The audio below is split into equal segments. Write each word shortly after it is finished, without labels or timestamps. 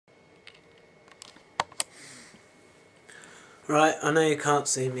Right, I know you can't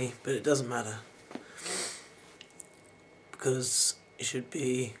see me, but it doesn't matter. Because you should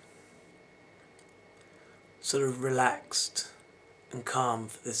be sort of relaxed and calm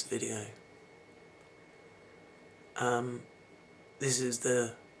for this video. This is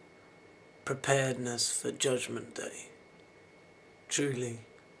the preparedness for Judgment Day. Truly.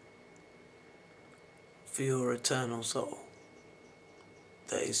 For your eternal soul.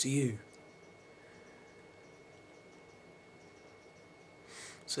 That is you.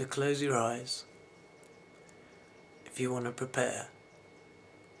 So close your eyes if you want to prepare.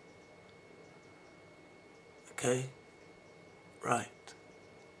 Okay? Right.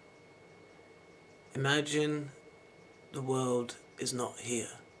 Imagine the world is not here.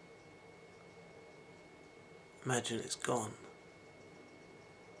 Imagine it's gone.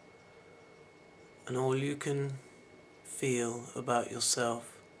 And all you can feel about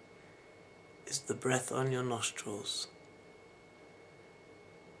yourself is the breath on your nostrils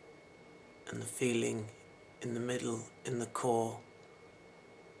and the feeling in the middle, in the core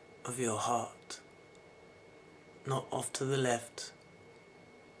of your heart. Not off to the left,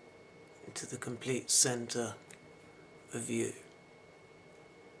 into the complete center of you.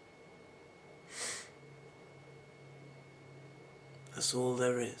 That's all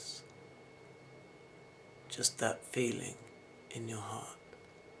there is. Just that feeling in your heart.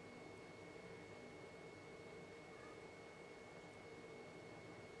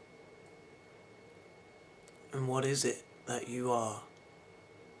 And what is it that you are?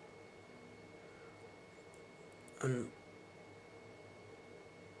 And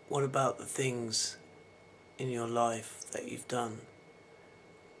what about the things in your life that you've done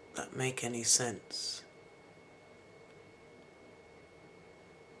that make any sense?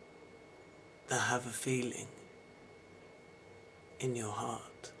 That have a feeling in your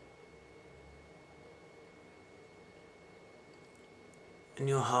heart? And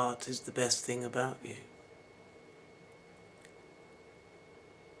your heart is the best thing about you.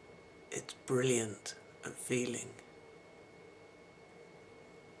 It's brilliant at feeling.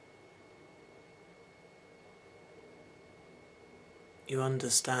 You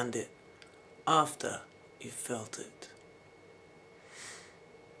understand it after you've felt it.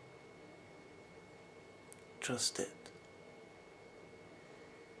 Trust it.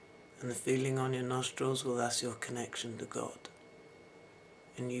 And the feeling on your nostrils, well, that's your connection to God.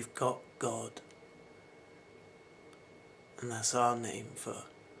 And you've got God. And that's our name for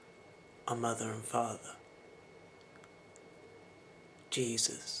our mother and father.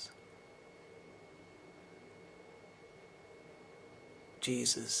 Jesus.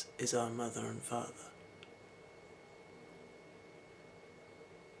 Jesus is our mother and father.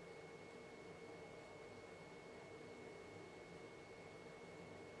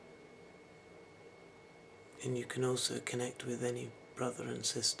 And you can also connect with any brother and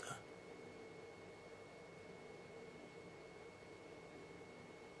sister.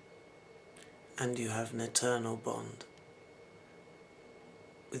 And you have an eternal bond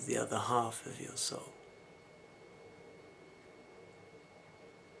with the other half of your soul.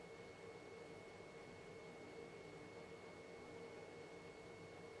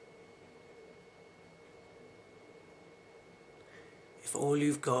 If all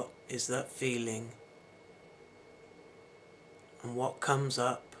you've got is that feeling, and what comes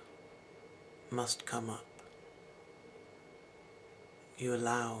up must come up, you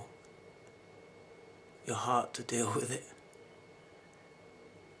allow your heart to deal with it,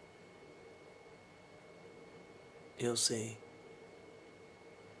 you'll see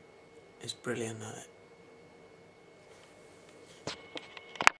it's brilliant at it.